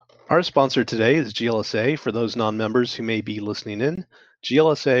Our sponsor today is GLSA. For those non-members who may be listening in,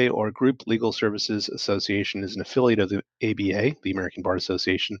 GLSA, or Group Legal Services Association, is an affiliate of the ABA, the American Bar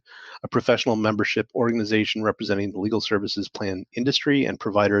Association, a professional membership organization representing the legal services plan industry and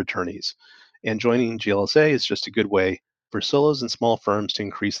provider attorneys. And joining GLSA is just a good way for solos and small firms to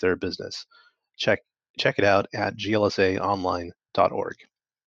increase their business. Check it out at glsaonline.org.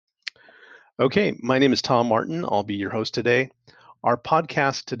 Okay, my name is Tom Martin. I'll be your host today. Our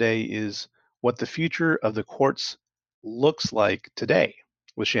podcast today is What the Future of the Courts Looks Like Today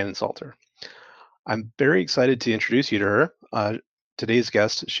with Shannon Salter. I'm very excited to introduce you to her. Today's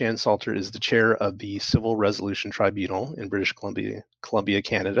guest, Shannon Salter, is the chair of the Civil Resolution Tribunal in British Columbia,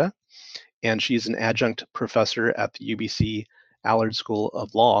 Canada, and she's an adjunct professor at the UBC Allard School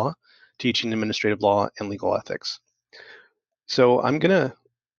of Law, teaching administrative law and legal ethics. So I'm going to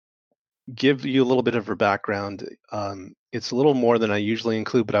give you a little bit of her background. It's a little more than I usually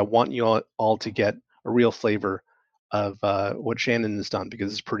include, but I want you all to get a real flavor of what Shannon has done,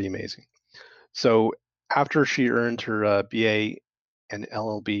 because it's pretty amazing. So after she earned her BA and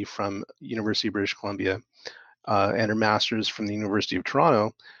LLB from University of British Columbia and her master's from the University of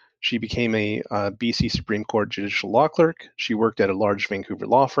Toronto, she became a BC Supreme Court judicial law clerk. She worked at a large Vancouver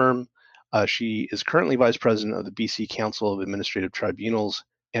law firm. She is currently vice president of the BC Council of Administrative Tribunals,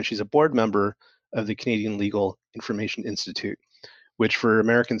 and she's a board member of the Canadian Legal Information Institute, which, for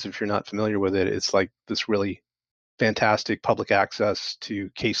Americans, if you're not familiar with it, it's like this really fantastic public access to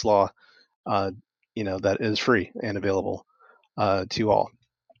case law, that is free and available to all.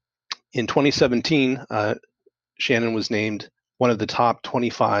 In 2017, Shannon was named one of the top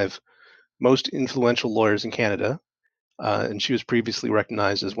 25 most influential lawyers in Canada, and she was previously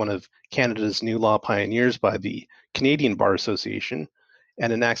recognized as one of Canada's new law pioneers by the Canadian Bar Association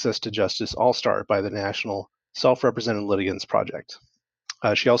and an Access to Justice All-Star by the National Self-Represented Litigants Project.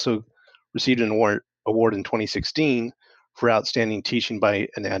 She also received an award in 2016 for outstanding teaching by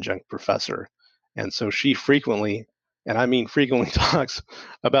an adjunct professor. And so she frequently, and I mean frequently, talks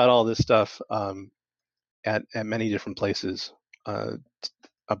about all this stuff at many different places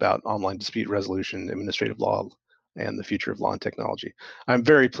about online dispute resolution, administrative law, and the future of law and technology. I'm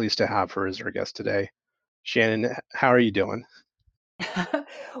very pleased to have her as our guest today. Shannon, how are you doing?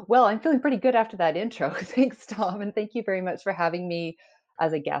 Well, I'm feeling pretty good after that intro. Thanks, Tom, and thank you very much for having me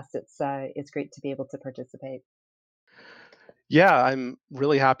as a guest. It's great to be able to participate. Yeah, I'm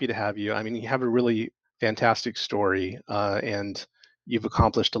really happy to have you. I mean, you have a really fantastic story, and you've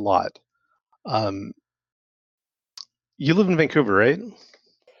accomplished a lot. Um, you live in Vancouver, right?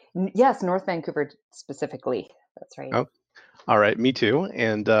 Yes, North Vancouver specifically. That's right. Oh, all right, me too.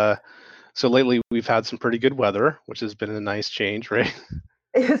 And so lately we've had some pretty good weather, which has been a nice change, right?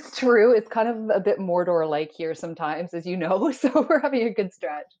 It's true. It's kind of a bit Mordor-like here sometimes, as you know. So we're having a good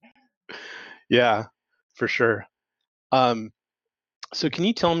stretch. Yeah, for sure. Um, so can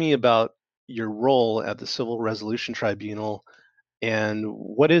you tell me about your role at the Civil Resolution Tribunal, and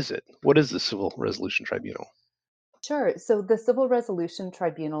what is it? What is the Civil Resolution Tribunal? Sure. So the Civil Resolution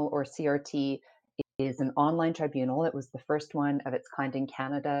Tribunal, or CRT, is an online tribunal. It was the first one of its kind in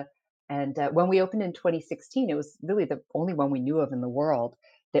Canada. And when we opened in 2016, it was really the only one we knew of in the world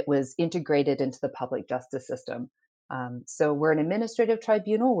that was integrated into the public justice system. So we're an administrative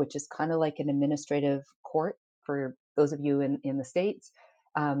tribunal, which is kind of like an administrative court for those of you in the States.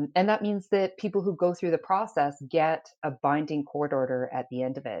 And that means that people who go through the process get a binding court order at the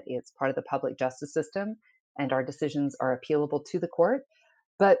end of it. It's part of the public justice system, and our decisions are appealable to the court.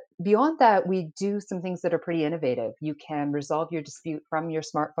 But beyond that, we do some things that are pretty innovative. You can resolve your dispute from your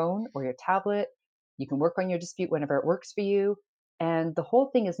smartphone or your tablet. You can work on your dispute whenever it works for you. And the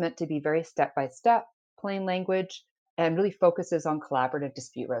whole thing is meant to be very step by step, plain language, and really focuses on collaborative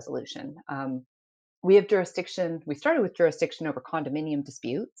dispute resolution. We have jurisdiction, we started with jurisdiction over condominium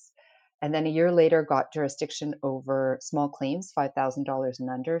disputes, and then a year later got jurisdiction over small claims, $5,000 and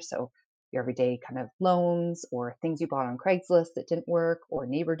under. So your everyday kind of loans or things you bought on Craigslist that didn't work, or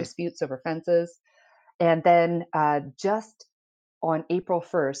neighbor disputes over fences. And then just on April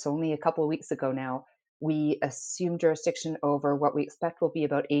 1st, so only a couple of weeks ago now, we assumed jurisdiction over what we expect will be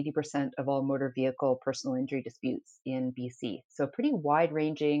about 80% of all motor vehicle personal injury disputes in BC. So, pretty wide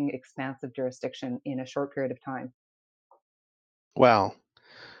ranging, expansive jurisdiction in a short period of time. Wow.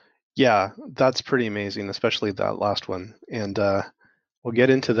 Yeah, that's pretty amazing, especially that last one. And we'll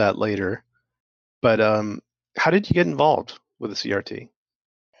get into that later. But how did you get involved with the CRT?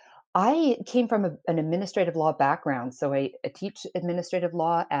 I came from an administrative law background. So, I teach administrative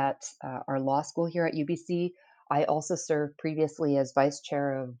law at our law school here at UBC. I also served previously as vice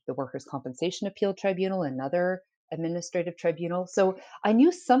chair of the Workers' Compensation Appeal Tribunal, another administrative tribunal. So I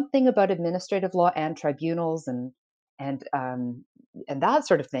knew something about administrative law and tribunals and um, and that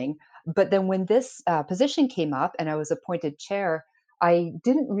sort of thing. But then when this position came up and I was appointed chair, I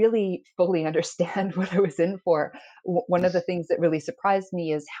didn't really fully understand what I was in for. One of the things that really surprised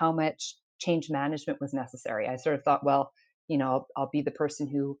me is how much change management was necessary. I sort of thought, well, I'll be the person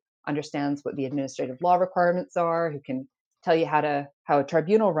who understands what the administrative law requirements are, who can tell you how a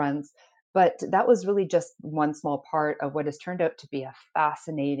tribunal runs. But that was really just one small part of what has turned out to be a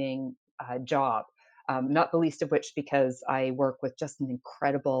fascinating job. Not the least of which because I work with just an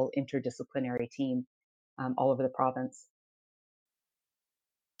incredible interdisciplinary team all over the province.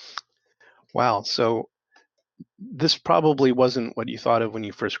 Wow. So this probably wasn't what you thought of when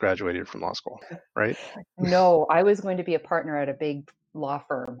you first graduated from law school, right? No, I was going to be a partner at a big law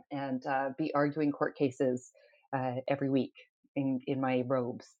firm and be arguing court cases every week in my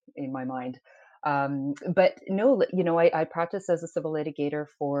robes, in my mind. But no, I practiced as a civil litigator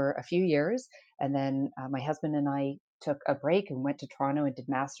for a few years, and then my husband and I took a break and went to Toronto and did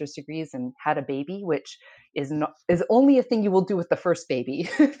master's degrees and had a baby, which is only a thing you will do with the first baby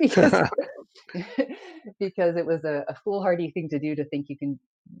because because it was a foolhardy thing to do to think you can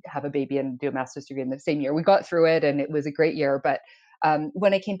have a baby and do a master's degree in the same year. We got through it and it was a great year. But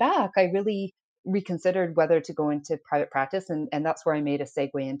when I came back, I really reconsidered whether to go into private practice. And that's where I made a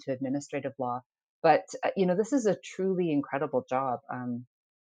segue into administrative law. But, this is a truly incredible job.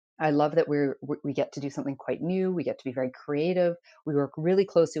 I love that we get to do something quite new. We get to be very creative. We work really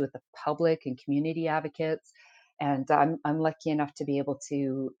closely with the public and community advocates, and I'm lucky enough to be able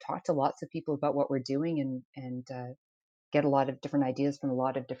to talk to lots of people about what we're doing and get a lot of different ideas from a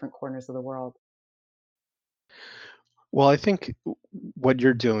lot of different corners of the world. Well, I think what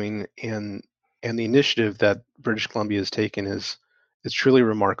you're doing and the initiative that British Columbia has taken is truly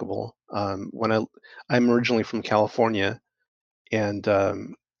remarkable. I'm originally from California, and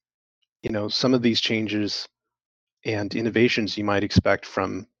some of these changes and innovations you might expect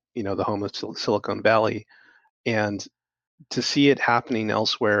from the home of Silicon Valley, and to see it happening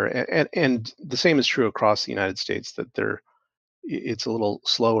elsewhere, and the same is true across the United States, that it's a little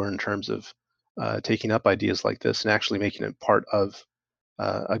slower in terms of taking up ideas like this and actually making it part of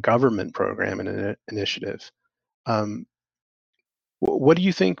a government program and an initiative. Um, what do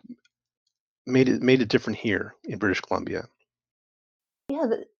you think made it different here in British Columbia? Yeah,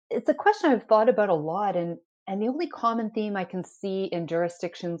 it's a question I've thought about a lot, and the only common theme I can see in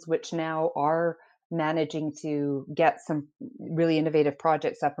jurisdictions which now are managing to get some really innovative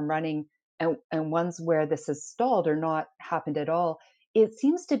projects up and running, and ones where this has stalled or not happened at all, it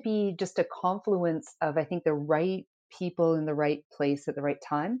seems to be just a confluence of, I think, the right people in the right place at the right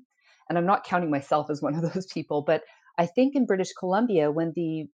time. And I'm not counting myself as one of those people, but I think in British Columbia, when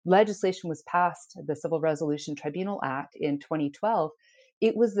the legislation was passed, the Civil Resolution Tribunal Act in 2012,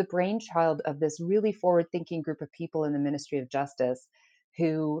 it was the brainchild of this really forward thinking group of people in the Ministry of Justice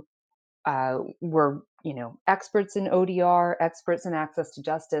who were, experts in ODR, experts in access to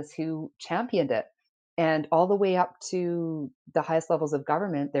justice who championed it. And all the way up to the highest levels of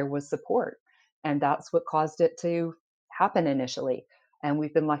government, there was support. And that's what caused it to happen initially. And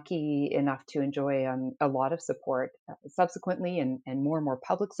we've been lucky enough to enjoy a lot of support subsequently and more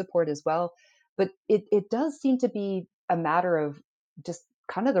public support as well. But it does seem to be a matter of just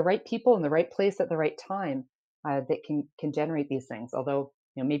kind of the right people in the right place at the right time that can generate these things. Although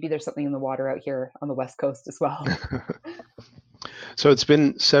maybe there's something in the water out here on the West Coast as well. So it's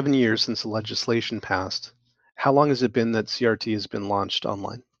been 7 years since the legislation passed. How long has it been that CRT has been launched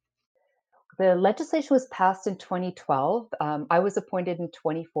online? The legislation was passed in 2012. I was appointed in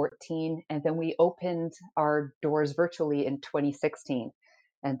 2014, and then we opened our doors virtually in 2016.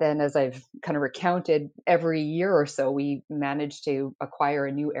 And then, as I've kind of recounted, every year or so, we managed to acquire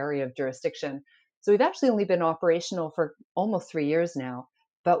a new area of jurisdiction. So we've actually only been operational for almost 3 years now,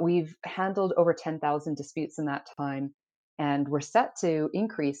 but we've handled over 10,000 disputes in that time. And we're set to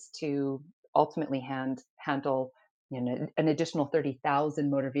increase to ultimately handle an additional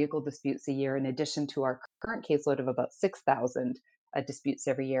 30,000 motor vehicle disputes a year, in addition to our current caseload of about 6,000 disputes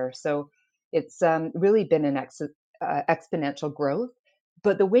every year. So it's really been an exponential growth.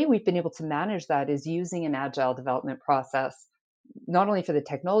 But the way we've been able to manage that is using an agile development process, not only for the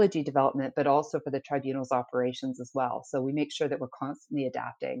technology development, but also for the tribunal's operations as well. So we make sure that we're constantly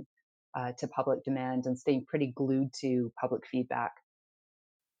adapting to public demand and staying pretty glued to public feedback.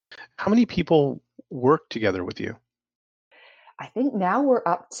 How many people work together with you? I think now we're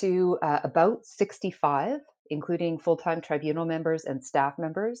up to about 65, including full time tribunal members and staff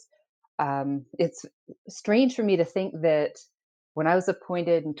members. It's strange for me to think that when I was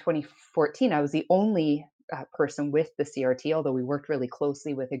appointed in 2014, I was the only person with the CRT, although we worked really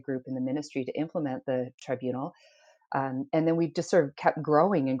closely with a group in the ministry to implement the tribunal. And then we've just sort of kept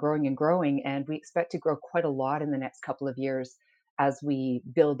growing and growing and growing, and we expect to grow quite a lot in the next couple of years as we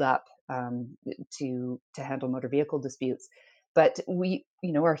build up to handle motor vehicle disputes. But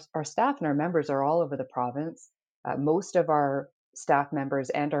our staff and our members are all over the province. Most of our staff members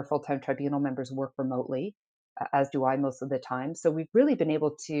and our full-time tribunal members work remotely, as do I most of the time. So we've really been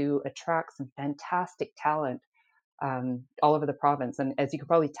able to attract some fantastic talent all over the province. And as you can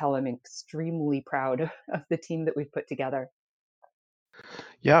probably tell, I'm extremely proud of the team that we've put together.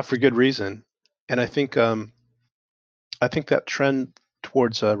 Yeah, for good reason. And I think that trend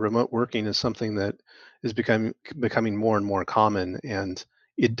towards remote working is something that is becoming more and more common, and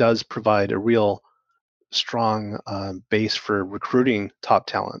it does provide a real strong base for recruiting top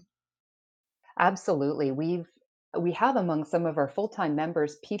talent. Absolutely. We have among some of our full-time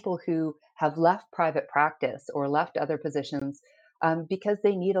members people who have left private practice or left other positions because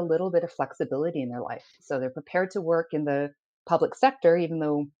they need a little bit of flexibility in their life. So they're prepared to work in the public sector, even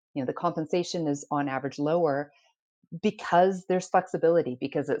though the compensation is on average lower, because there's flexibility,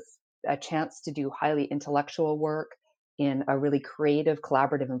 because it's a chance to do highly intellectual work in a really creative,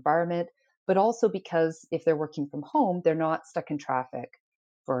 collaborative environment, but also because if they're working from home, they're not stuck in traffic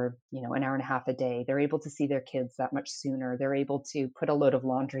for, an hour and a half a day. They're able to see their kids that much sooner. They're able to put a load of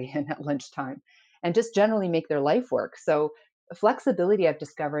laundry in at lunchtime and just generally make their life work. So flexibility, I've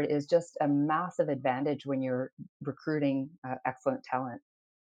discovered, is just a massive advantage when you're recruiting excellent talent.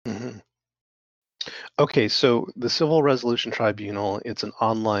 Mhm. Okay, so the Civil Resolution Tribunal, it's an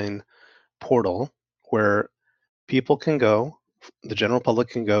online portal where people can go, the general public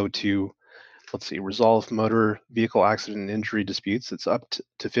can go to, let's see, resolve motor vehicle accident and injury disputes. It's up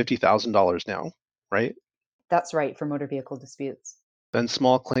to $50,000 now, right? That's right, for motor vehicle disputes. Then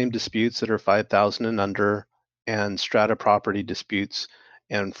small claim disputes that are 5,000 and under, and strata property disputes.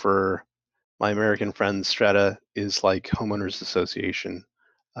 And for my American friends, strata is like homeowners association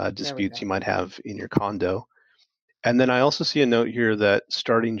There we disputes you go. might have in your condo. And then I also see a note here that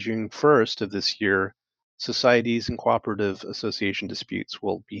starting June 1st of this year, societies and cooperative association disputes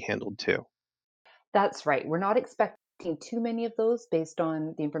will be handled too. That's right. We're not expecting too many of those based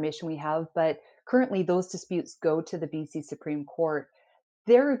on the information we have, but currently those disputes go to the BC Supreme Court.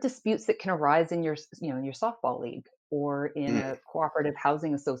 There are disputes that can arise in in your softball league or in Mm, a cooperative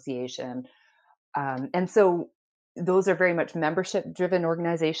housing association. And so those are very much membership driven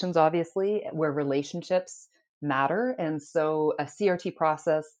organizations, obviously, where relationships matter. And so a CRT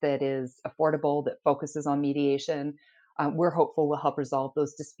process that is affordable, that focuses on mediation, we're hopeful will help resolve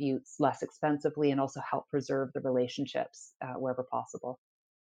those disputes less expensively and also help preserve the relationships wherever possible.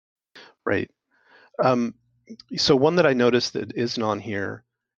 right. Um, so one that I noticed that isn't on here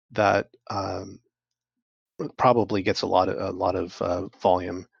that probably gets a lot of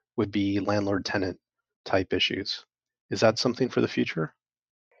volume would be landlord tenant type issues. Is that something for the future?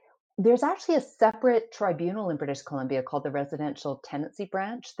 There's actually a separate tribunal in British Columbia called the Residential Tenancy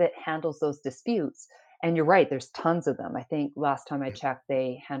Branch that handles those disputes. And you're right, there's tons of them. I think last time I checked,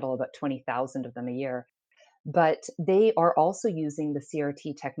 they handle about 20,000 of them a year. But they are also using the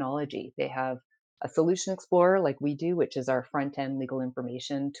CRT technology. They have a solution explorer like we do, which is our front end legal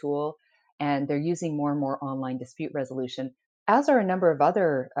information tool. And they're using more and more online dispute resolution, as are a number of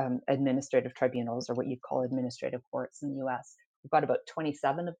other administrative tribunals, or what you'd call administrative courts in the US. We've got about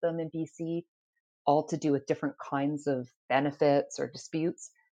 27 of them in BC, all to do with different kinds of benefits or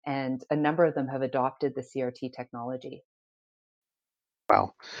disputes. And a number of them have adopted the CRT technology.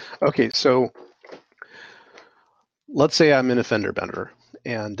 Wow. Okay, so let's say I'm in a fender bender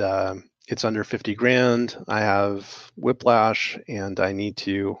and it's under 50 grand. I have whiplash and I need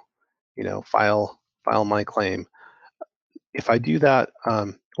to, file my claim. If I do that,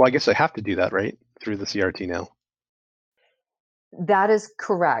 well, I guess I have to do that, right? Through the CRT now. That is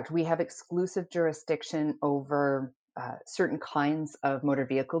correct. We have exclusive jurisdiction over certain kinds of motor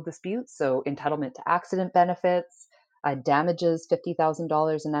vehicle disputes. So, entitlement to accident benefits, damages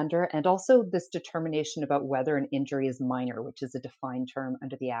 $50,000 and under, and also this determination about whether an injury is minor, which is a defined term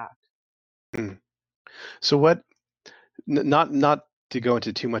under the Act. Hmm. So not to go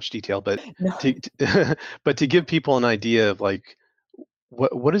into too much detail, but No, to but to give people an idea of like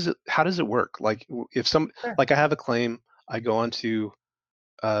what is it? How does it work? Like if sure. like I have a claim, I go onto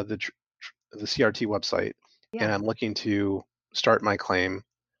uh, the tr- the CRT website and Yeah. I'm looking to start my claim.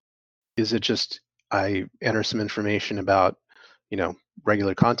 Is it just I enter some information about, you know,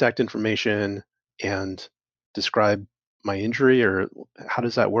 regular contact information and describe my injury, or how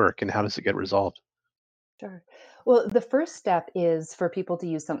does that work and how does it get resolved? Sure. Well, the first step is for people to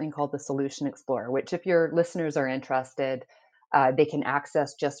use something called the Solution Explorer, which, if your listeners are interested, they can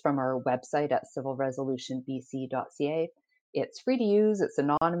access just from our website at civilresolutionbc.ca. It's free to use. It's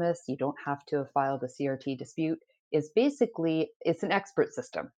anonymous. You don't have to have filed a CRT dispute. It's an expert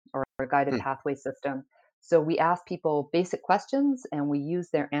system or a guided Hmm. pathway system. So we ask people basic questions and we use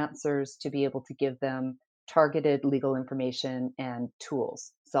their answers to be able to give them targeted legal information and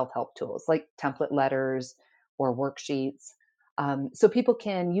tools, self-help tools like template letters or worksheets. So people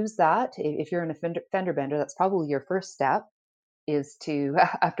can use that. If you're an fender bender, that's probably your first step is to,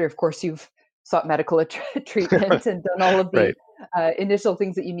 after, of course, you've sought medical treatment and done all of the Right. initial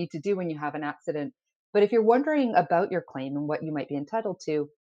things that you need to do when you have an accident. But if you're wondering about your claim and what you might be entitled to,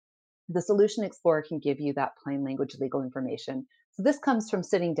 the Solution Explorer can give you that plain language legal information. So this comes from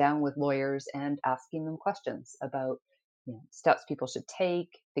sitting down with lawyers and asking them questions about, steps people should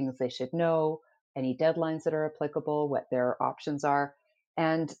take, things they should know, any deadlines that are applicable, what their options are.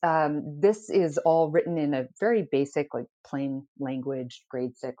 And this is all written in a very basic, like plain language,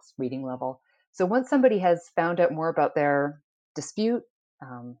 grade 6 reading level. So once somebody has found out more about their dispute,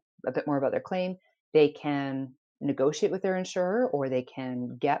 a bit more about their claim, they can negotiate with their insurer, or they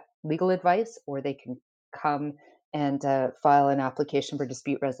can get legal advice, or they can come and file an application for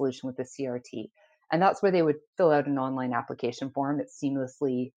dispute resolution with the CRT. And that's where they would fill out an online application form.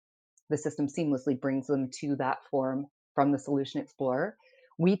 The system seamlessly brings them to that form from the Solution Explorer.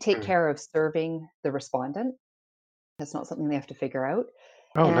 We take Hmm. care of serving the respondent. That's not something they have to figure out.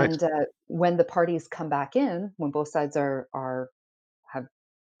 Oh, nice. And when the parties come back in, when both sides have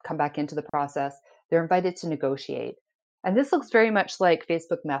come back into the process, they're invited to negotiate. And this looks very much like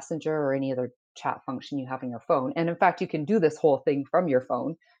Facebook Messenger or any other chat function you have on your phone. And in fact, you can do this whole thing from your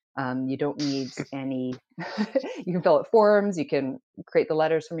phone. You don't need any, you can fill out forms, you can create the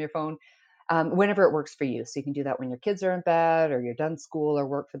letters from your phone whenever it works for you. So you can do that when your kids are in bed or you're done school or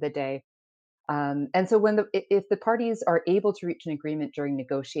work for the day. And so if the parties are able to reach an agreement during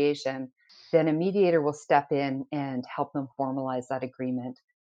negotiation, then a mediator will step in and help them formalize that agreement.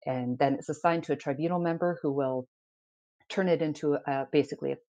 And then it's assigned to a tribunal member who will turn it into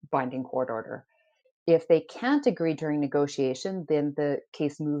basically a binding court order. If they can't agree during negotiation, then the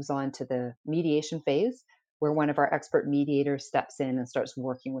case moves on to the mediation phase, where one of our expert mediators steps in and starts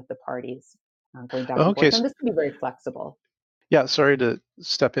working with the parties, going back and Okay. forth. And this can be very flexible. Yeah, sorry to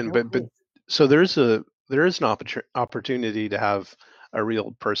step in, No, but please. so there is an opportunity to have a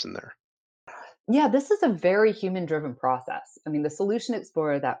real person there. Yeah, this is a very human driven process. I mean, the Solution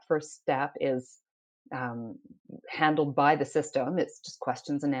Explorer, that first step is um, handled by the system. It's just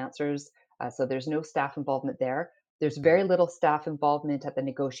questions and answers. So there's no staff involvement there. There's Mhm. very little staff involvement at the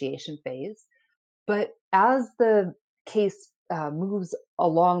negotiation phase. But as the case moves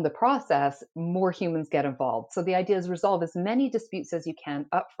along the process, more humans get involved. So the idea is resolve as many disputes as you can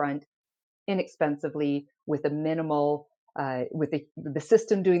upfront inexpensively with a minimal with the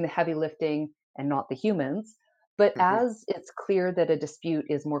system doing the heavy lifting and not the humans. But Mhm. as it's clear that a dispute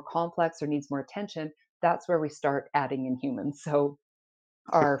is more complex or needs more attention, that's where we start adding in humans. So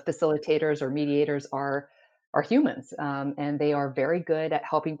our facilitators or mediators are humans, and they are very good at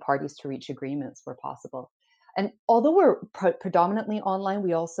helping parties to reach agreements where possible. And although we're predominantly online,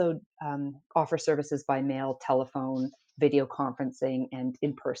 we also offer services by mail, telephone, video conferencing, and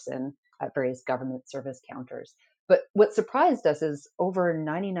in person at various government service counters. But what surprised us is over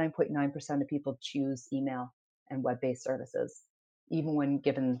 99.9% of people choose email and web based services, even when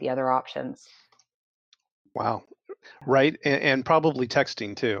given the other options. Wow. Right, and probably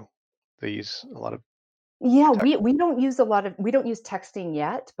texting too. They use a lot of Yeah, text. we don't use texting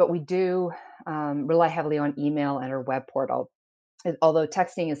yet, but we do rely heavily on email and our web portal. Although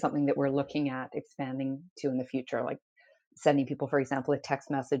texting is something that we're looking at expanding to in the future, like sending people, for example, a text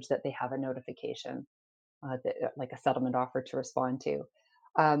message that they have a notification, like a settlement offer to respond to.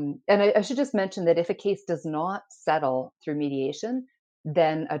 And I should just mention that if a case does not settle through mediation,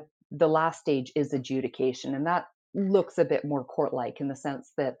 then the last stage is adjudication, and that looks a bit more court-like in the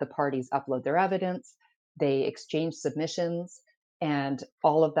sense that the parties upload their evidence, they exchange submissions, and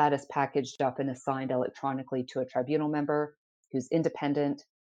all of that is packaged up and assigned electronically to a tribunal member who's independent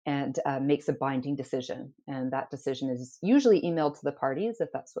and makes a binding decision. And that decision is usually emailed to the parties if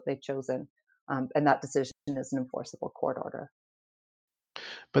that's what they've chosen. And that decision is an enforceable court order.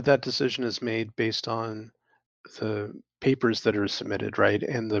 But that decision is made based on the papers that are submitted, right?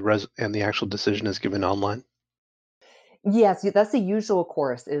 And the actual decision is given online? Yes, that's the usual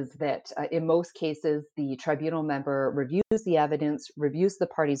course is that in most cases, the tribunal member reviews the evidence, reviews the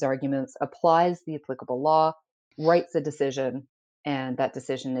parties' arguments, applies the applicable law, writes a decision, and that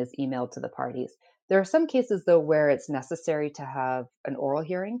decision is emailed to the parties. There are some cases, though, where it's necessary to have an oral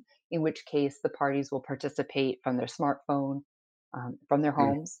hearing, in which case the parties will participate from their smartphone, from their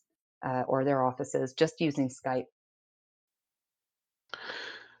Mm. homes, or their offices, just using Skype.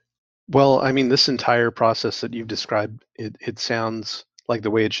 Well, I mean, this entire process that you've described, it sounds like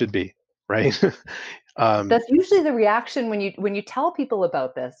the way it should be, right? um, That's usually the reaction when you tell people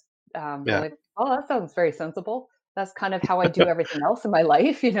about this. They're yeah, like, "Oh, that sounds very sensible. That's kind of how I do everything else in my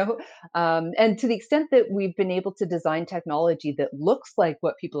life," you know? And to the extent that we've been able to design technology that looks like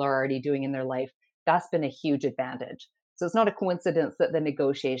what people are already doing in their life, that's been a huge advantage. So it's not a coincidence that the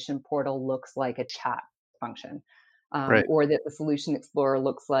negotiation portal looks like a chat function, right. or that the solution explorer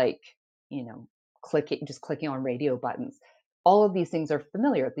looks like, you know, clicking on radio buttons. All of these things are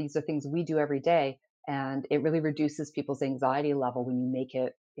familiar. These are things we do every day, and it really reduces people's anxiety level when you make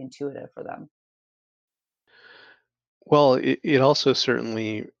it intuitive for them. Well, it also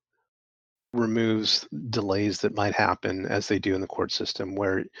certainly removes delays that might happen as they do in the court system,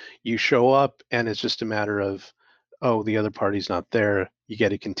 where you show up and it's just a matter of, oh, the other party's not there. You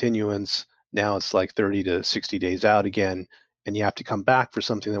get a continuance. Now it's like 30 to 60 days out again, and you have to come back for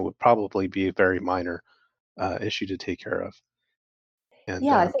something that would probably be a very minor issue to take care of. And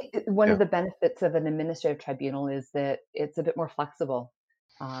Yeah, I think one yeah, of the benefits of an administrative tribunal is that it's a bit more flexible.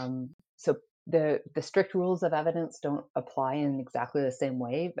 So the strict rules of evidence don't apply in exactly the same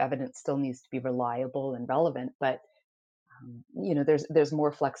way. Evidence still needs to be reliable and relevant, but there's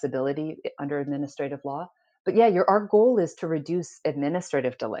more flexibility under administrative law. But yeah, our goal is to reduce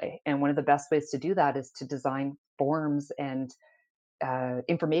administrative delay, and one of the best ways to do that is to design forms and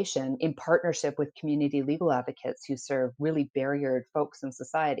information in partnership with community legal advocates who serve really barriered folks in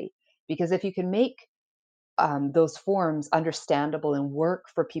society. Because if you can make those forms understandable and work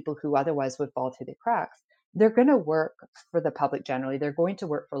for people who otherwise would fall through the cracks, they're going to work for the public generally. They're going to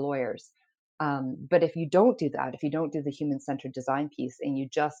work for lawyers. But if you don't do that, if you don't do the human centered design piece and you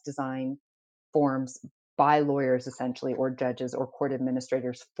just design forms by lawyers essentially, or judges or court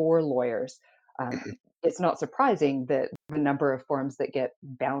administrators for lawyers, um, mhm. it's not surprising that the number of forms that get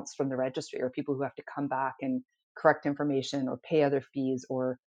bounced from the registry, or people who have to come back and correct information or pay other fees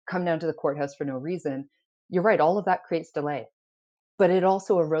or come down to the courthouse for no reason. You're right, all of that creates delay, but it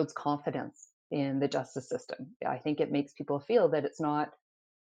also erodes confidence in the justice system. I think it makes people feel that it's not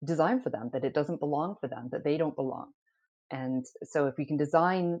designed for them, that it doesn't belong for them, that they don't belong. And so if we can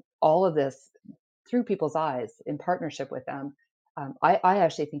design all of this through people's eyes in partnership with them, I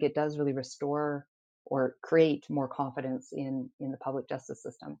actually think it does really restore or create more confidence in the public justice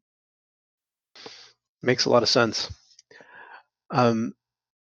system. Makes a lot of sense. Um,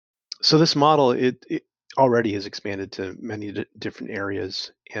 so this model, it already has expanded to many different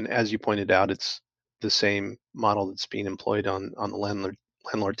areas, and as you pointed out, it's the same model that's being employed on the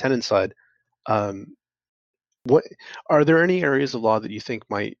landlord tenant side. Um, what are there any areas of law that you think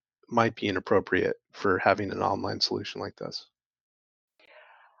might be inappropriate for having an online solution like this?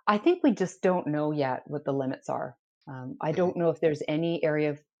 I think we just don't know yet what the limits are. I Mhm. don't know if there's any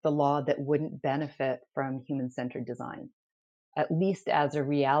area of the law that wouldn't benefit from human centered design, at least as a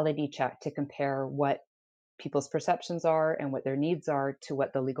reality check to compare what people's perceptions are and what their needs are to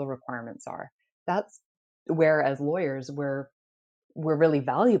what the legal requirements are. That's where, as lawyers, we're really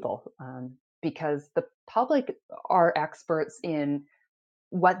valuable, because the public are experts in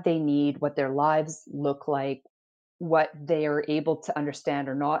what they need, what their lives look like, what they are able to understand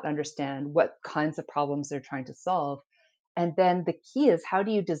or not understand, what kinds of problems they're trying to solve. And then the key is, how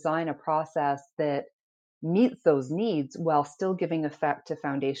do you design a process that meets those needs while still giving effect to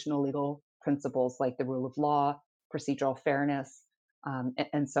foundational legal principles like the rule of law, procedural fairness,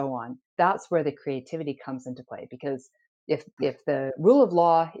 and so on. That's where the creativity comes into play. Because if the rule of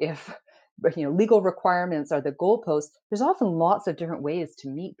law, if legal requirements are the goalposts, there's often lots of different ways to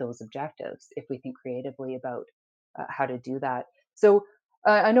meet those objectives if we think creatively about how to do that. So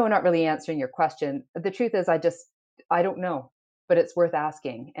I know I'm not really answering your question. The truth is, I don't know, but it's worth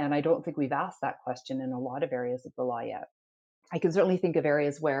asking. And I don't think we've asked that question in a lot of areas of the law yet. I can certainly think of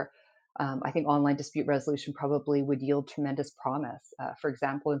areas where I think online dispute resolution probably would yield tremendous promise. For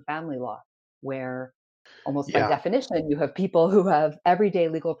example, in family law, where almost by Yeah. definition, you have people who have everyday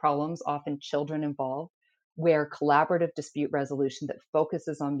legal problems, often children involved, where collaborative dispute resolution that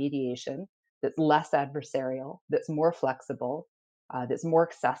focuses on mediation, that's less adversarial, that's more flexible, that's more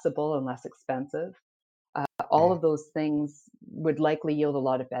accessible and less expensive, all Mhm. of those things would likely yield a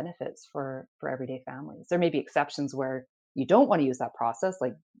lot of benefits for everyday families. There may be exceptions where you don't want to use that process,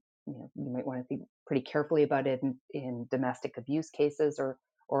 like you might want to think pretty carefully about it in domestic abuse cases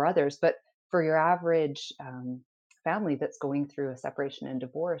or others. But for your average family that's going through a separation and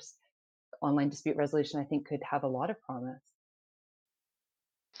divorce, online dispute resolution, I think, could have a lot of promise.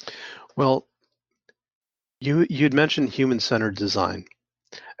 Well, you'd mentioned human-centered design.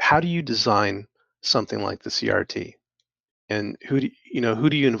 How do you design something like the CRT? And who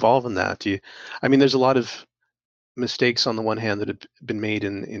do you involve in that? I mean, there's a lot of mistakes on the one hand that have been made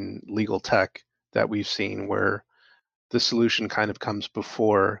in legal tech that we've seen where the solution kind of comes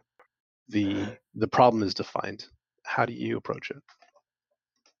before the problem is defined. How do you approach it?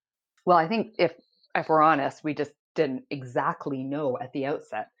 Well, I think if we're honest, we just didn't exactly know at the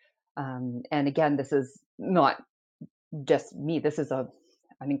outset. And again, this is not just me. This is an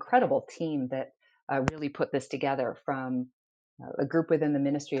incredible team that really put this together, from a group within the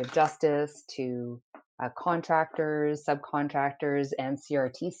Ministry of Justice to contractors, subcontractors, and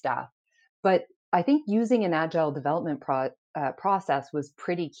CRT staff. But I think using an agile development process was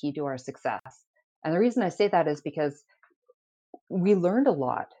pretty key to our success. And the reason I say that is because we learned a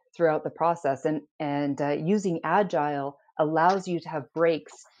lot throughout the process, and using agile allows you to have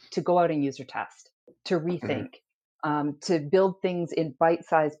breaks to go out and user test, to Mhm. rethink, to build things in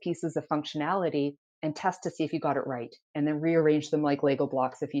bite-sized pieces of functionality and test to see if you got it right, and then rearrange them like Lego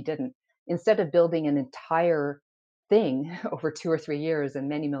blocks if you didn't, instead of building an entire thing over 2 or 3 years and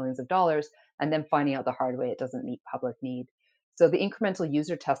many millions of dollars, and then finding out the hard way it doesn't meet public need. So the incremental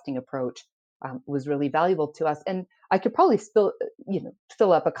user testing approach was really valuable to us. And I could probably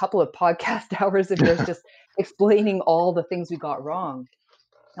fill up a couple of podcast hours of yours just explaining all the things we got wrong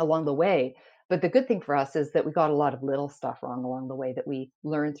along the way. But the good thing for us is that we got a lot of little stuff wrong along the way that we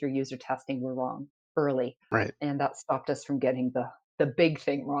learned through user testing were wrong early. Right. And that stopped us from getting the big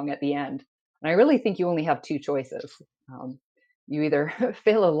thing wrong at the end. And I really think you only have two choices. Um, you either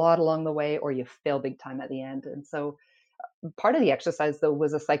fail a lot along the way or you fail big time at the end. And so part of the exercise, though,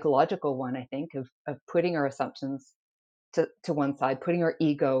 was a psychological one, I think, of putting our assumptions to one side, putting our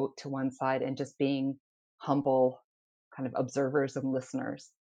ego to one side, and just being humble kind of observers and listeners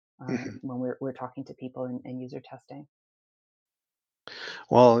Mhm. when we're talking to people and user testing.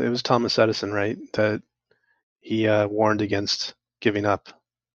 Well, it was Thomas Edison, right? That he warned against giving up.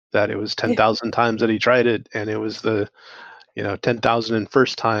 That it was Yeah, 10,000 times that he tried it, and it was the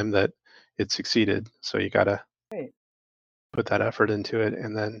 10,001st time that it succeeded. So you got to right. put that effort into it,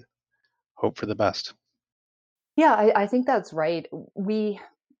 and then hope for the best. Yeah, I think that's right. We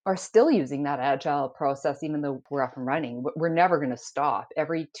are still using that agile process, even though we're up and running. We're never going to stop.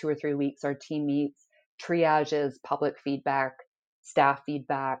 Every 2 or 3 weeks, our team meets, triages public feedback, staff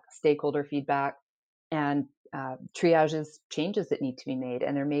feedback, stakeholder feedback, and triages changes that need to be made,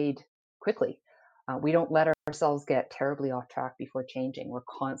 and they're made quickly. We don't let ourselves get terribly off track before changing. We're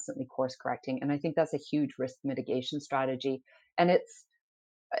constantly course correcting, and I think that's a huge risk mitigation strategy. And it's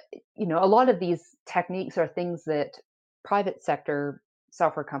a lot of these techniques are things that private sector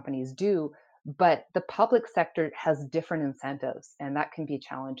software companies do, but the public sector has different incentives, and that can be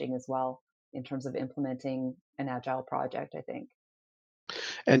challenging as well in terms of implementing an agile project, I think.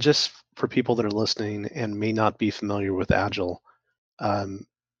 And just for people that are listening and may not be familiar with Agile, um,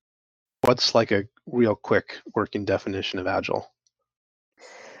 what's like a real quick working definition of Agile?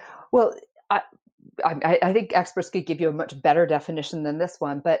 Well, I, I think experts could give you a much better definition than this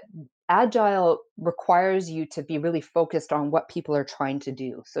one, but agile requires you to be really focused on what people are trying to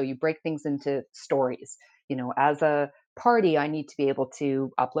do. So you break things into stories. As a party, I need to be able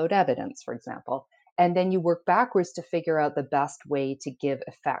to upload evidence, for example. And then you work backwards to figure out the best way to give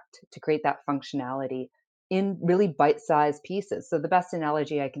effect, to create that functionality in really bite sized pieces. So the best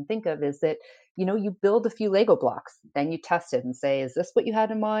analogy I can think of is that you build a few Lego blocks, then you test it and say, is this what you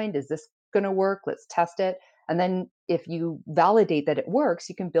had in mind? Is this going to work? Let's test it. And then if you validate that it works,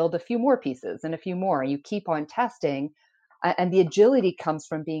 you can build a few more pieces and a few more. And you keep on testing. And the agility comes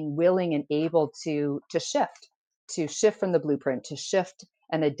from being willing and able to shift from the blueprint, to shift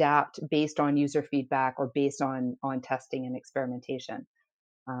and adapt based on user feedback or based on testing and experimentation,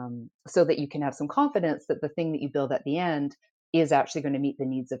 so that you can have some confidence that the thing that you build at the end is actually going to meet the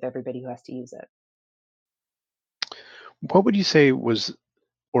needs of everybody who has to use it. What would you say was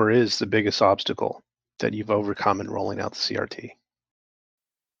or is the biggest obstacle that you've overcome in rolling out the CRT?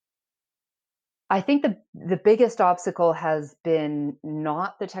 I think the biggest obstacle has been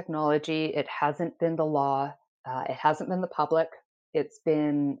not the technology, it hasn't been the law, it hasn't been the public, it's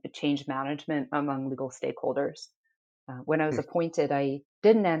been change management among legal stakeholders. When I was Hmm. appointed, I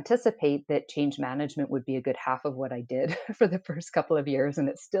didn't anticipate that change management would be a good half of what I did for the first couple of years, and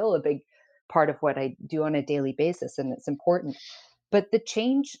it's still a big part of what I do on a daily basis, and it's important. But the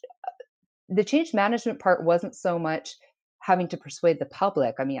change management part wasn't so much having to persuade the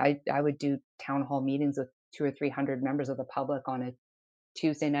public. I mean, I would do town hall meetings with 2 or 300 members of the public on a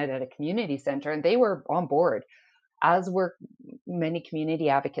Tuesday night at a community center, and they were on board, as were many community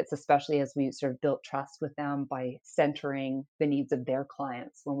advocates, especially as we sort of built trust with them by centering the needs of their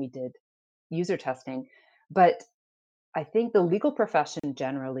clients when we did user testing. But I think the legal profession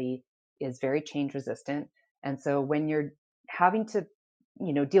generally is very change resistant. And so when you're having to,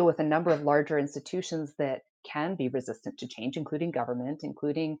 deal with a number of larger institutions that can be resistant to change, including government,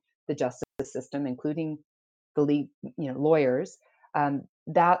 including the justice system, including the lawyers,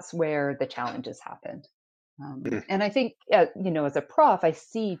 that's where the challenges happen. Mm. And I think, as a prof, I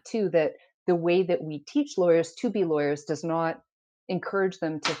see too that the way that we teach lawyers to be lawyers does not encourage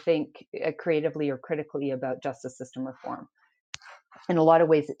them to think creatively or critically about justice system reform. In a lot of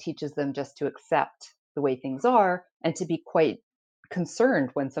ways, it teaches them just to accept the way things are and to be quite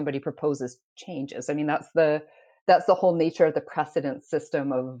concerned when somebody proposes changes. I mean, that's the whole nature of the precedent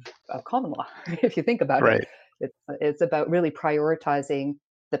system of common law. If you think about it, Right. it's about really prioritizing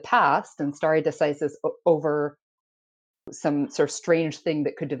the past and stare decisis over some sort of strange thing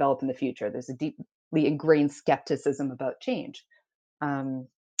that could develop in the future. There's a deeply ingrained skepticism about change. Um,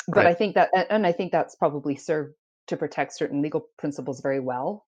 but Right. I think that, and I think that's probably served to protect certain legal principles very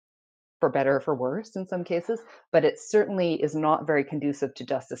well, for better or for worse in some cases. But it certainly is not very conducive to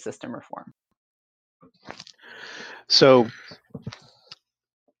justice system reform. So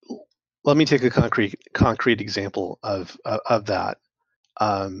let me take a concrete example of that.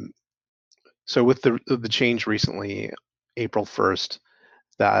 Um, so with the change recently, April 1st,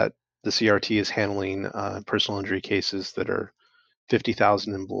 that the CRT is handling personal injury cases that are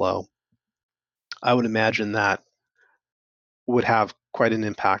 50,000 and below. I would imagine that would have quite an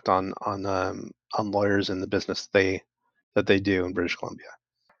impact on lawyers and the business that they do in British Columbia,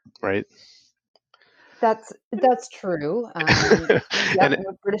 right? That's true. Yep, And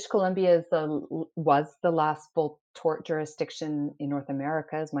British Columbia was the last full tort jurisdiction in North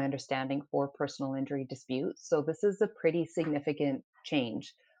America, is my understanding, for personal injury disputes. So this is a pretty significant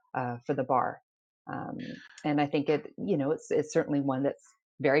change for the bar, and I think it's certainly one that's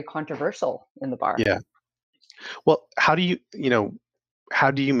very controversial in the bar. yeah, well, how do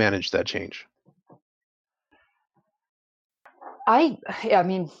you manage that change? I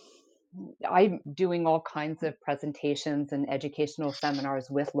mean, I'm doing all kinds of presentations and educational seminars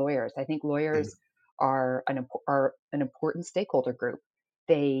with lawyers. I think Mm. lawyers are an important stakeholder group.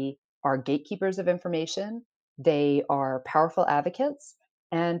 They are gatekeepers of information. They are powerful advocates.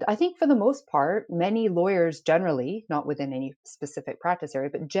 And I think for the most part, many lawyers generally, not within any specific practice area,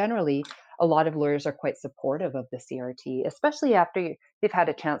 but generally, a lot of lawyers are quite supportive of the CRT, especially after they've had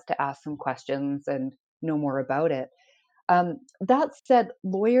a chance to ask some questions and know more about it. That said,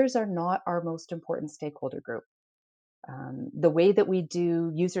 lawyers are not our most important stakeholder group. The way that we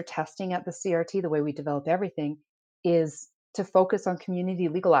do user testing at the CRT, the way we develop everything, is to focus on community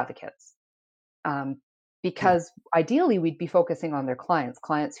legal advocates. Um, Mm. because ideally, we'd be focusing on their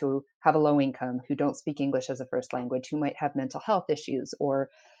clients who have a low income, who don't speak English as a first language, who might have mental health issues or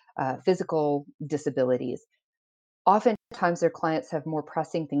physical disabilities. Oftentimes, their clients have more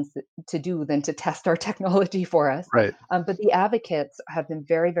pressing things to do than to test our technology for us. Right. But the advocates have been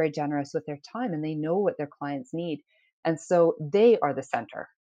very, very generous with their time, and they know what their clients need. And so they are the center.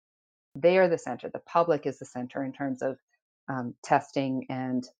 They are the center. The public is the center in terms of testing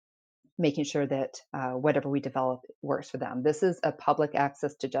and making sure that whatever we develop works for them. This is a public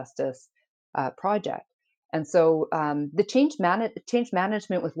access to justice project. And so the change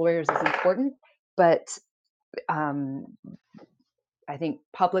management with lawyers is important, but um, I think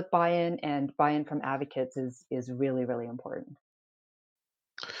public buy-in and buy-in from advocates is really, really important.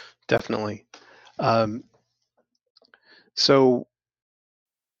 Definitely. Um, so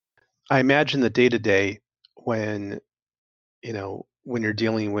I imagine the day to day when when you're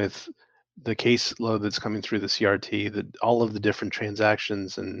dealing with the caseload that's coming through the CRT, all of the different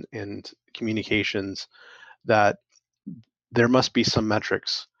transactions and communications, that there must be some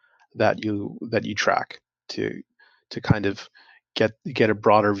metrics that you track to kind of get a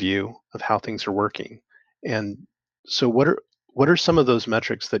broader view of how things are working. And so what are some of those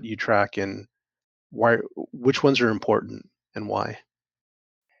metrics that you track, and why, which ones are important and why?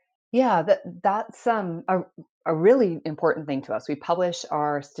 Yeah, that's a really important thing to us. We publish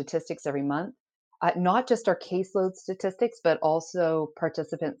our statistics every month, not just our caseload statistics, but also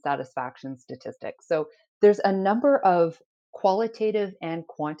participant satisfaction statistics. So there's a number of qualitative and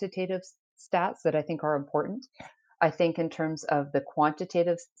quantitative stats that I think are important. I think in terms of the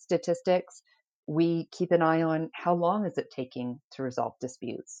quantitative statistics, we keep an eye on how long is it taking to resolve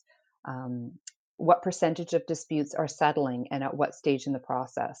disputes. Um, what percentage of disputes are settling and at what stage in the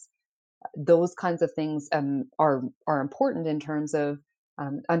process? Those kinds of things are important in terms of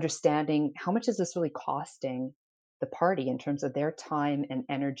understanding how much is this really costing the party in terms of their time and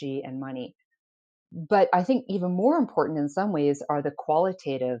energy and money. But I think even more important in some ways are the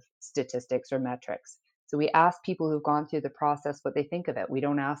qualitative statistics or metrics. So we ask people who've gone through the process what they think of it. We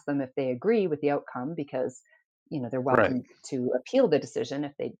don't ask them if they agree with the outcome because they're Right. welcome to appeal the decision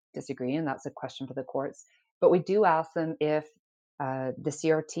if they disagree, and that's a question for the courts. But we do ask them if the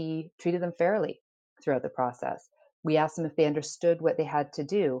CRT treated them fairly throughout the process. We ask them if they understood what they had to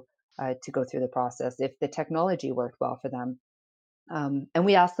do to go through the process, if the technology worked well for them, and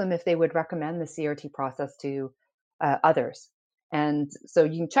we asked them if they would recommend the CRT process to others. And so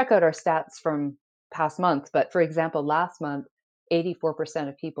you can check out our stats from past months. But for example, last month, 84%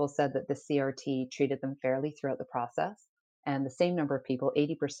 of people said that the CRT treated them fairly throughout the process. And the same number of people,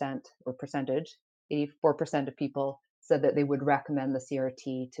 80% or percentage, 84% of people said that they would recommend the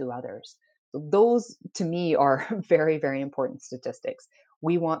CRT to others. So those to me are very, very important statistics.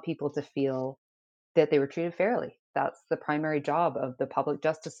 We want people to feel that they were treated fairly. That's the primary job of the public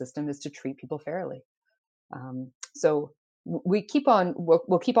justice system, is to treat people fairly. So we keep on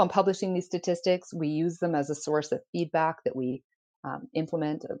we'll keep on publishing these statistics. We use them as a source of feedback that we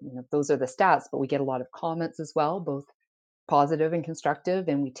implement. Those are the stats, but we get a lot of comments as well, both positive and constructive,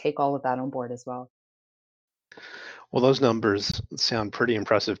 and we take all of that on board as well. Well, those numbers sound pretty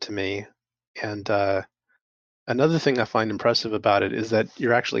impressive to me. And another thing I find impressive about it is that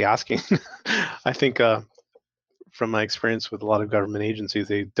you're actually asking. I think from my experience with a lot of government agencies,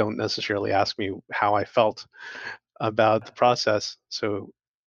 they don't necessarily ask me how I felt about the process. So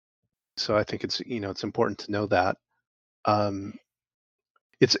I think it's important to know that. Um,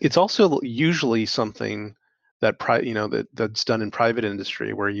 it's also usually something that that's done in private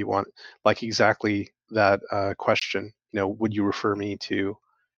industry where you want like exactly that question. Would you refer me to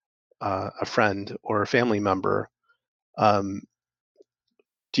a friend or a family member? Um,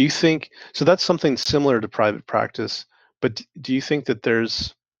 do you think so? That's something similar to private practice, but do you think that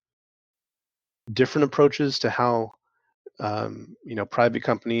there's different approaches to how private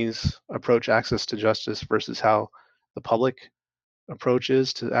companies approach access to justice versus how the public approach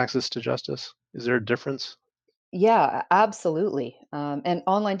is to access to justice? Is there a difference? Yeah, absolutely. And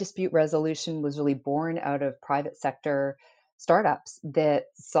online dispute resolution was really born out of private sector startups that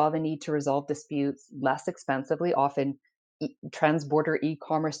saw the need to resolve disputes less expensively, often trans-border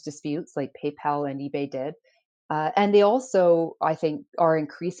e-commerce disputes like PayPal and eBay did. And they also, I think, are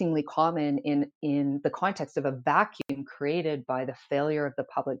increasingly common in the context of a vacuum created by the failure of the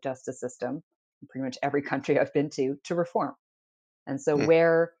public justice system in pretty much every country I've been to reform. And so, Hmm.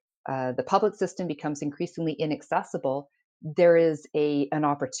 where the public system becomes increasingly inaccessible, there is an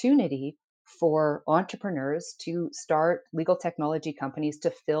opportunity for entrepreneurs to start legal technology companies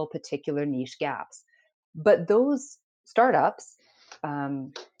to fill particular niche gaps. But those startups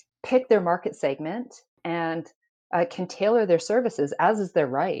um, pick their market segment and can tailor their services, as is their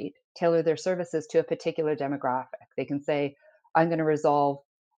right, tailor their services to a particular demographic. They can say, I'm going to resolve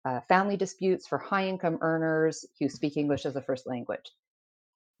family disputes for high income earners who speak English as a first language.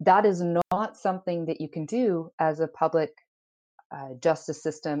 That is not something that you can do as a public justice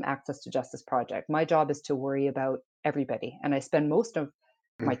system access to justice project. My job is to worry about everybody. And I spend most of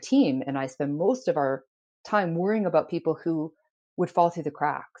Hmm. my team and I spend most of our time worrying about people who would fall through the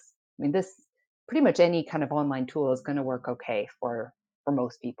cracks. I mean, this pretty much any kind of online tool is going to work okay for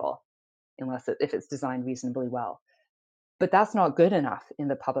most people, if it's designed reasonably well. But that's not good enough in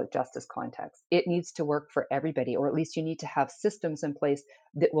the public justice context. It needs to work for everybody, or at least you need to have systems in place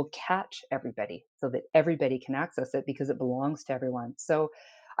that will catch everybody so that everybody can access it because it belongs to everyone. So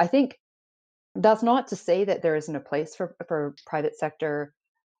I think that's not to say that there isn't a place for private sector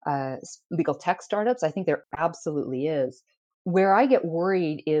legal tech startups. I think there absolutely is. Where I get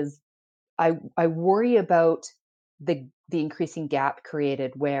worried is I worry about the increasing gap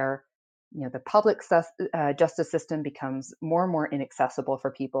created where the public justice system becomes more and more inaccessible for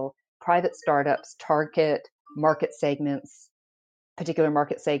people. Private startups target market segments, particular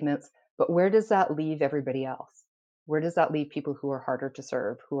market segments, but where does that leave everybody else? Where does that leave people who are harder to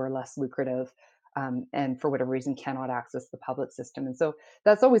serve, who are less lucrative, and for whatever reason cannot access the public system? And so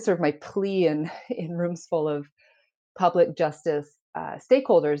that's always sort of my plea in rooms full of public justice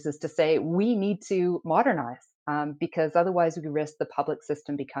stakeholders, is to say we need to modernize, because otherwise we risk the public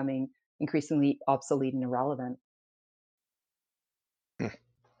system becoming increasingly obsolete and irrelevant. Hmm.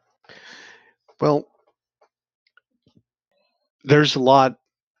 Well, there's a lot.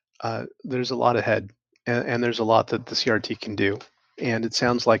 There's a lot ahead, and there's a lot that the CRT can do, and it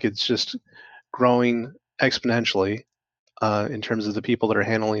sounds like it's just growing exponentially in terms of the people that are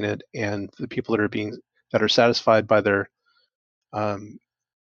handling it and the people that are satisfied by their um,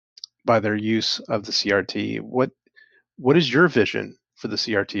 by their use of the CRT. What is your vision for the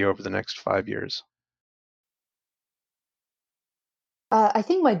CRT over the next 5 years? I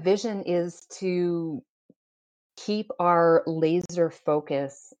think my vision is to keep our laser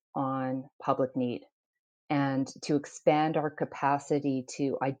focus on public need and to expand our capacity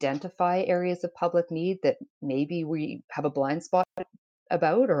to identify areas of public need that maybe we have a blind spot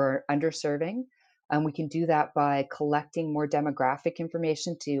about or are underserving. We can do that by collecting more demographic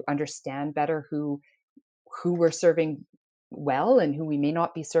information to understand better who we're serving well and who we may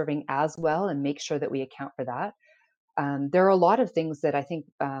not be serving as well, and make sure that we account for that. There are a lot of things that I think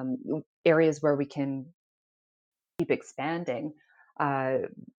areas where we can keep expanding. Uh,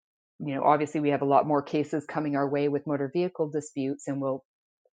 Obviously, we have a lot more cases coming our way with motor vehicle disputes, and we'll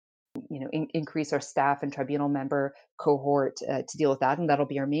increase our staff and tribunal member cohort to deal with that, and that'll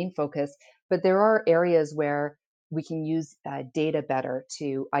be our main focus. But there are areas where we can use data better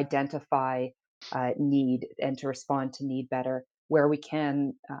to identify need and to respond to need better, where we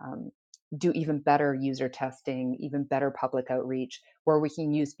can do even better user testing, even better public outreach, where we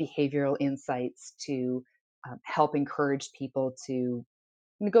can use behavioral insights to help encourage people to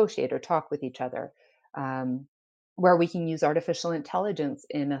negotiate or talk with each other, um, where we can use artificial intelligence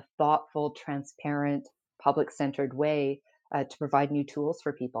in a thoughtful, transparent, public centered way to provide new tools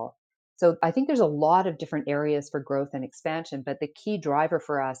for people. So I think there's a lot of different areas for growth and expansion, but the key driver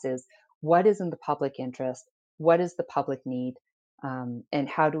for us is what is in the public interest, what is the public need, and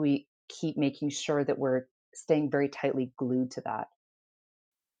how do we keep making sure that we're staying very tightly glued to that.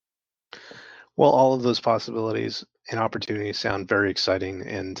 Well, all of those possibilities and opportunities sound very exciting,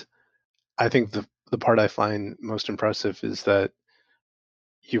 and I think the part I find most impressive is that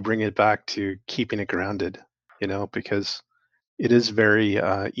you bring it back to keeping it grounded, because it is very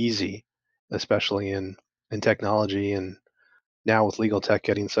easy, especially in technology and now with legal tech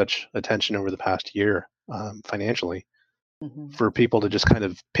getting such attention over the past year, financially, Mhm. for people to just kind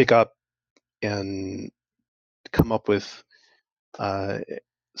of pick up and come up with uh,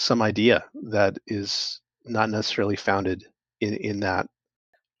 some idea that is not necessarily founded in that,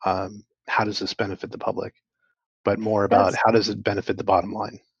 how does this benefit the public, but more about That's how does it benefit the bottom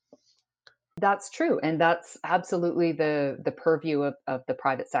line. That's true, and that's absolutely the purview of the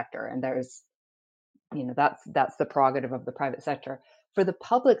private sector, and that's the prerogative of the private sector. For the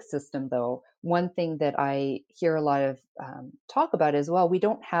public system, though, one thing that I hear a lot of talk about as well, we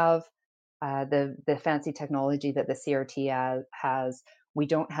don't have the fancy technology that the CRT has. We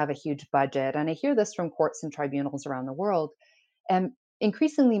don't have a huge budget, and I hear this from courts and tribunals around the world. And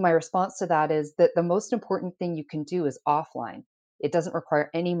increasingly, my response to that is that the most important thing you can do is offline. It doesn't require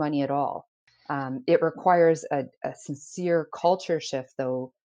any money at all. It requires a sincere culture shift,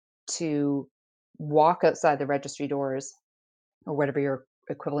 though, to walk outside the registry doors or whatever your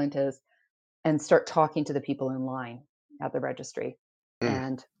equivalent is and start talking to the people in line at the registry Mm,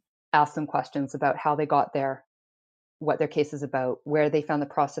 and ask them questions about how they got there, what their case is about, where they found the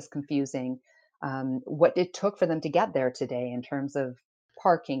process confusing, what it took for them to get there today in terms of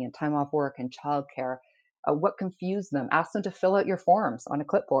parking and time off work and childcare, what confused them. Ask them to fill out your forms on a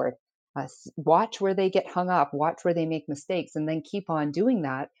clipboard. Watch where they get hung up, watch where they make mistakes, and then keep on doing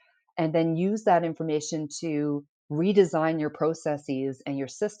that. And then use that information to redesign your processes and your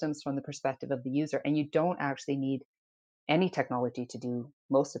systems from the perspective of the user. And you don't actually need any technology to do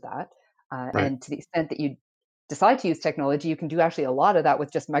most of that. right. And to the extent that you decide to use technology, you can do actually a lot of that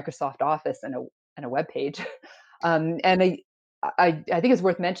with just Microsoft Office and a web page. And I think it's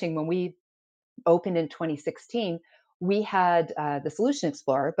worth mentioning when we opened in 2016, we had the Solution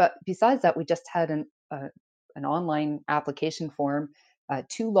Explorer, but besides that, we just had an online application form,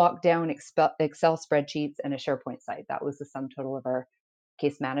 two lockdown Excel spreadsheets, and a SharePoint site. That was the sum total of our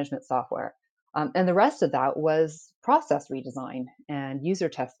case management software. And the rest of that was process redesign and user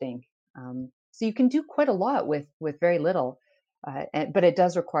testing. So you can do quite a lot with very little, but it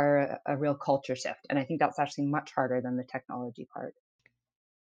does require a real culture shift. And I think that's actually much harder than the technology part.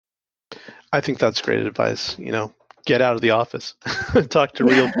 I think that's great advice. Get out of the office, talk to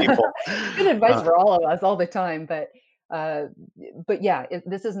real Yeah, people. good advice Uh, for all of us all the time, uh, but yeah,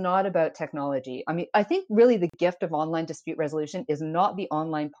 this is not about technology. I mean, I think really the gift of online dispute resolution is not the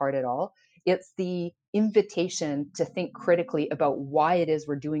online part at all. It's the invitation to think critically about why it is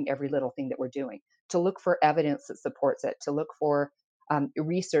we're doing every little thing that we're doing, to look for evidence that supports it, to look for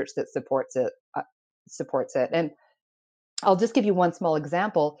research that supports it. And I'll just give you one small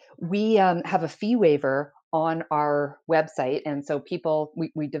example. We have a fee waiver on our website, and so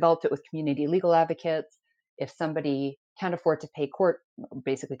we developed it with community legal advocates. If somebody can't afford to pay court,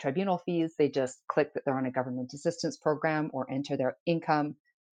 basically tribunal fees, they just click that they're on a government assistance program or enter their income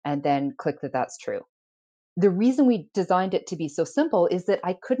and then click that that's true. The reason we designed it to be so simple is that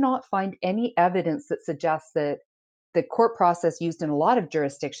I could not find any evidence that suggests that the court process used in a lot of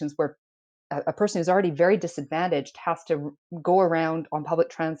jurisdictions where a person who's already very disadvantaged has to go around on public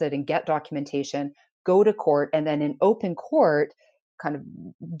transit and get documentation, go to court, and then in open court, kind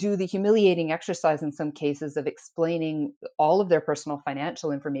of do the humiliating exercise in some cases of explaining all of their personal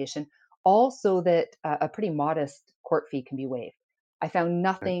financial information, all so that a pretty modest court fee can be waived.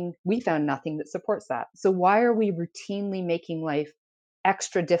 Right. We found nothing that supports that. So why are we routinely making life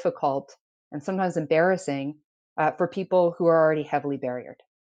extra difficult and sometimes embarrassing for people who are already heavily barriered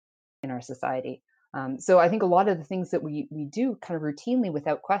in our society? So I think a lot of the things that we do kind of routinely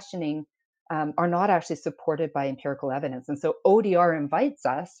without questioning are not actually supported by empirical evidence. And so ODR invites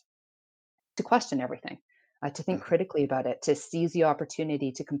us to question everything, to think Mhm. critically about it, to seize the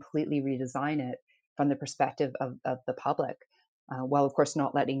opportunity to completely redesign it from the perspective of the public, while of course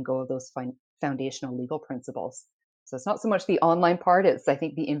not letting go of those foundational legal principles. So it's not so much the online part; it's I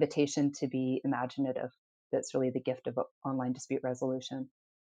think the invitation to be imaginative. That's really the gift of online dispute resolution.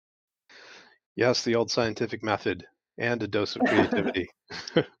 Yes, the old scientific method and a dose of creativity.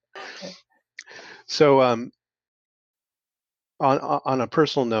 So, on a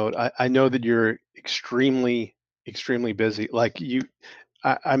personal note, I know that you're extremely busy. Like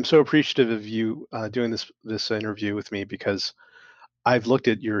I'm so appreciative of you doing this interview with me because I've looked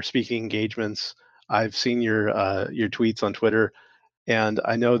at your speaking engagements. I've seen your tweets on Twitter, and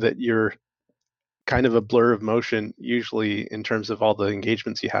I know that you're kind of a blur of motion usually in terms of all the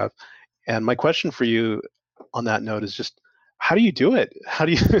engagements you have. And my question for you on that note is just how do you do it? How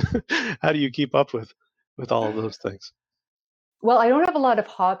do you how do you keep up with all of those things? Well, I don't have a lot of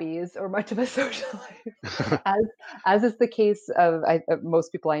hobbies or much of a social life, as as is the case of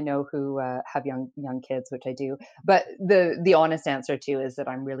most people I know who have young kids, which I do. But the honest answer too is that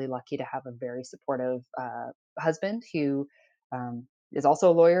I'm really lucky to have a very supportive husband who is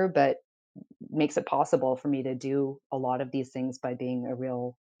also a lawyer, but makes it possible for me to do a lot of these things by being a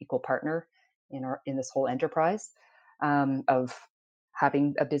real equal partner in this whole enterprise of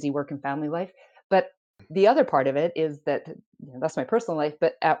having a busy work and family life. But the other part of it is that that's my personal life.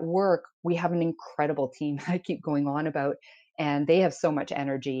 But at work, we have an incredible team I keep going on about, and they have so much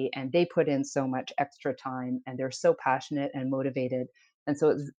energy and they put in so much extra time, and they're so passionate and motivated. And so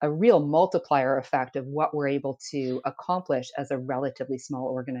it's a real multiplier effect of what we're able to accomplish as a relatively small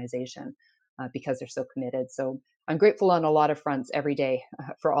organization because they're so committed. So I'm grateful on a lot of fronts every day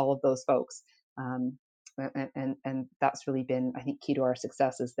for all of those folks. Um, and that's really been, I think, key to our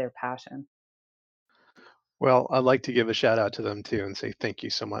success is their passion. Well, I'd like to give a shout out to them too and say thank you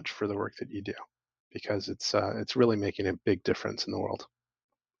so much for the work that you do because it's really making a big difference in the world.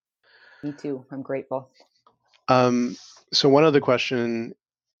 Me too. I'm grateful. Um, so one other question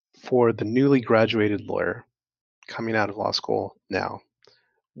for the newly graduated lawyer coming out of law school now,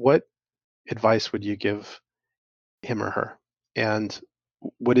 what advice would you give him or her? And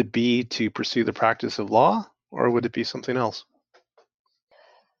would it be to pursue the practice of law or would it be something else?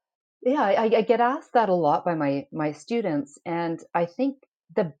 Yeah, I get asked that a lot by my students, and I think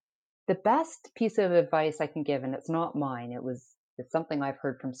the the best piece of advice I can give, and it's not mine, it's something I've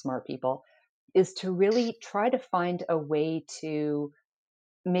heard from smart people, is to really try to find a way to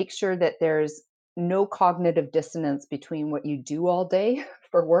make sure that there's no cognitive dissonance between what you do all day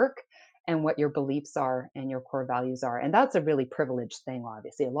for work and what your beliefs are and your core values are. And that's a really privileged thing,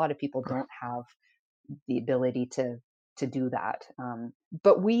 obviously. A lot of people don't have the ability to do that.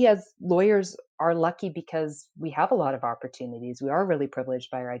 But we as lawyers are lucky because we have a lot of opportunities. We are really privileged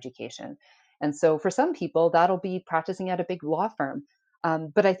by our education. And so for some people, that'll be practicing at a big law firm.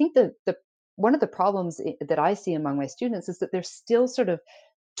 But I think the one of the problems that I see among my students is that they're still sort of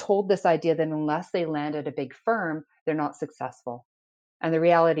told this idea that unless they land at a big firm, they're not successful. And the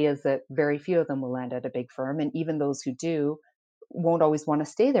reality is that very few of them will land at a big firm. And even those who do won't always want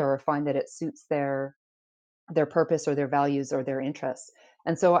to stay there or find that it suits their purpose or their values or their interests.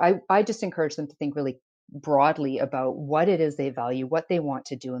 And so I just encourage them to think really broadly about what it is they value, what they want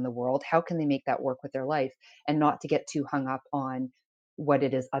to do in the world, how can they make that work with their life, and not to get too hung up on what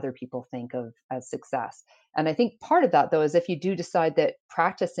it is other people think of as success. And I think part of that though is if you do decide that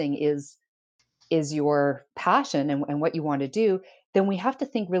practicing is your passion and what you want to do, then we have to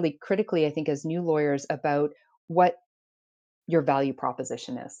think really critically, I think, as new lawyers about what your value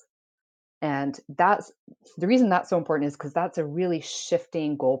proposition is. And that's the reason that's so important is because that's a really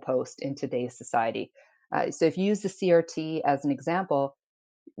shifting goalpost in today's society. So if you use the CRT as an example,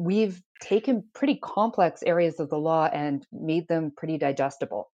 we've taken pretty complex areas of the law and made them pretty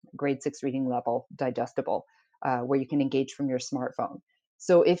digestible, grade 6 reading level digestible, where you can engage from your smartphone.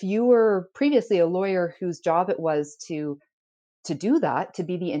 So if you were previously a lawyer whose job it was to do that, to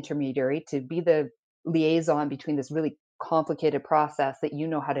be the intermediary, to be the liaison between this really complicated process that you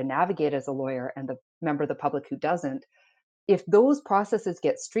know how to navigate as a lawyer and the member of the public who doesn't, if those processes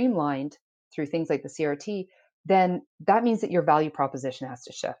get streamlined through things like the CRT, then that means that your value proposition has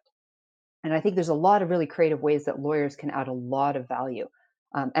to shift. And I think there's a lot of really creative ways that lawyers can add a lot of value,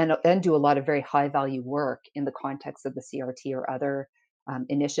 and do a lot of very high value work in the context of the CRT or other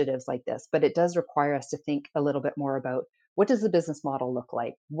initiatives like this. But it does require us to think a little bit more about what does the business model look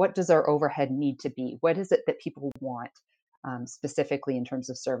like? What does our overhead need to be? What is it that people want specifically in terms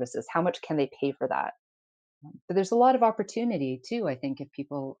of services? How much can they pay for that? But there's a lot of opportunity too, I think, if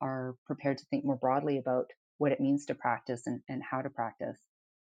people are prepared to think more broadly about what it means to practice and how to practice.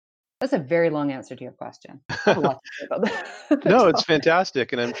 That's a very long answer to your question. I have a lot to say about the No, it's topic.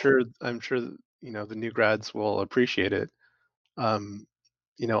 fantastic, and I'm sure the new grads will appreciate it. Um,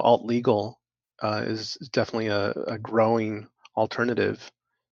 alt legal is definitely a growing alternative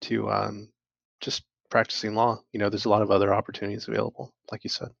to just practicing law. There's a lot of other opportunities available, like you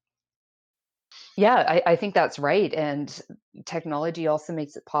said. Yeah, I think that's right. And technology also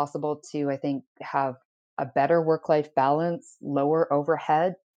makes it possible to, I think, have a better work-life balance, lower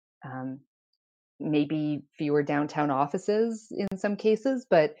overhead, um, maybe fewer downtown offices in some cases,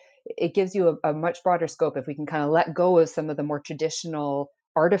 but it gives you a much broader scope if we can kind of let go of some of the more traditional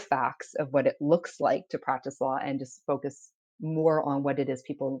artifacts of what it looks like to practice law and just focus more on what it is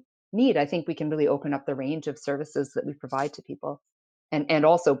people need. I think we can really open up the range of services that we provide to people and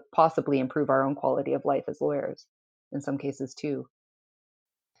also possibly improve our own quality of life as lawyers in some cases too.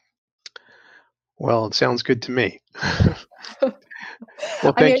 Well, it sounds good to me. Well, I mean,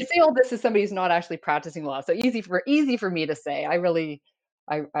 I thank you. say all this as somebody who's not actually practicing law, so easy for me to say. I really,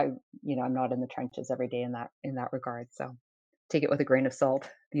 I'm not in the trenches every day in that regard. So take it with a grain of salt.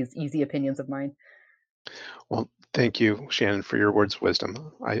 These easy opinions of mine. Well, thank you, Shannon, for your words of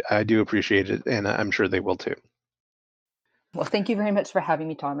wisdom. I do appreciate it, and I'm sure they will too. Well, thank you very much for having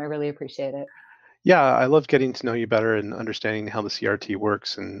me, Tom. I really appreciate it. Yeah, I love getting to know you better and understanding how the CRT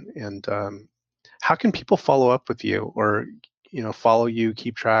works, and how can people follow up with you, or follow you,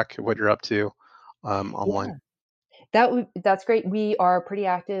 keep track of what you're up to online. Yeah. That's great. We are pretty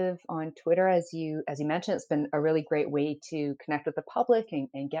active on Twitter, as you mentioned. It's been a really great way to connect with the public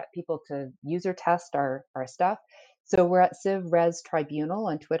and get people to user test our stuff. So we're at Civ Res Tribunal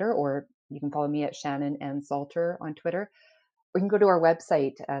on Twitter, or you can follow me at Shannon and Salter on Twitter. Or you can go to our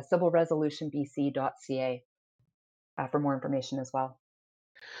website, civilresolutionbc.ca, for more information as well.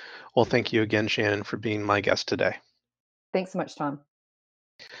 Well, thank you again, Shannon, for being my guest today. Thanks so much, Tom.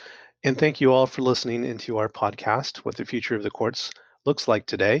 And thank you all for listening into our podcast, What the Future of the Courts Looks Like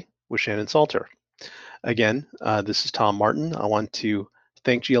Today with Shannon Salter. Again, this is Tom Martin. I want to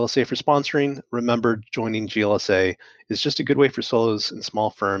thank GLSA for sponsoring. Remember, joining GLSA is just a good way for solos and small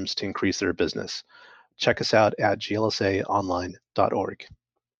firms to increase their business. Check us out at glsaonline.org.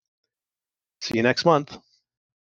 See you next month.